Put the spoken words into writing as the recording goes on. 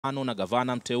na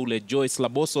gavana mteule Joyce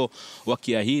Laboso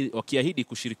wakiahidi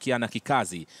kushirikiana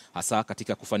kikazi hasa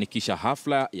katika kufanikisha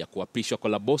hafla ya kuapishwa kwa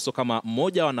Laboso kama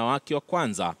mmoja wa wanawake wa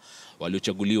kwanza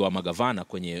waliochaguliwa magavana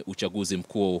kwenye uchaguzi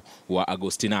mkuu wa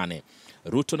Agosti 8.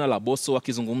 Rutto na Laboso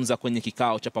wakizungumza kwenye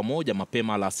kikao cha pamoja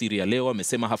mapema alasiri ya leo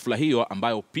wamesema hafla hiyo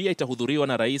ambayo pia itahudhuriwa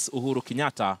na Rais Uhuru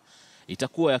Kenyatta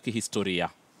itakuwa ya kihistoria.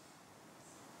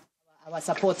 Our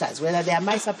supporters, whether they are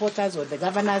my supporters or the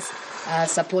governor's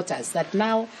supporters, that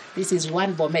now this is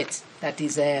one Bomet that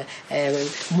is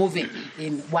moving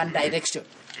in one direction.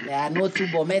 There are no two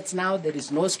Bomets now, there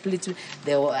is no split.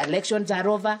 The elections are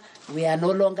over, we are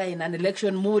no longer in an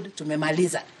election mood.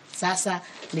 Tumemaliza. Sasa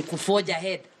ni kuforge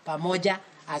ahead, pamoja,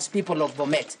 as people of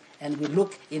Bomet. And we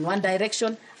look in one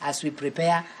direction as we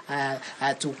prepare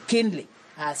to keenly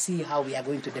see how we are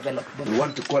going to develop Bomet. We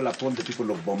want to call upon the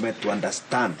people of Bomet to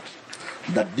understand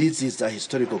that this is a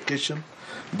historic occasion,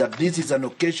 that this is an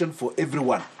occasion for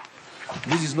everyone.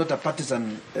 This is not a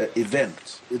partisan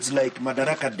event. It's like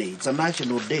Madaraka Day. It's a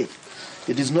national day.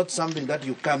 It is not something that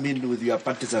you come in with your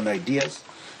partisan ideas.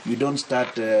 You don't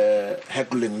start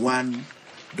heckling one,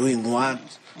 doing one,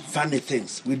 funny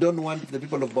things. We don't want the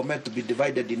people of Bomet to be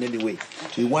divided in any way.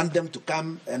 We want them to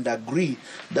come and agree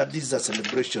that this is a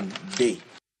celebration day.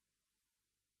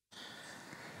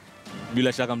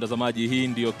 Bila shaka mtazamaji, hii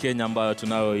ndio Kenya ambayo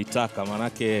tunayoitaka,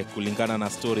 manake kulingana na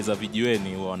stories za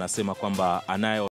vijiweni wanasema kwamba anayo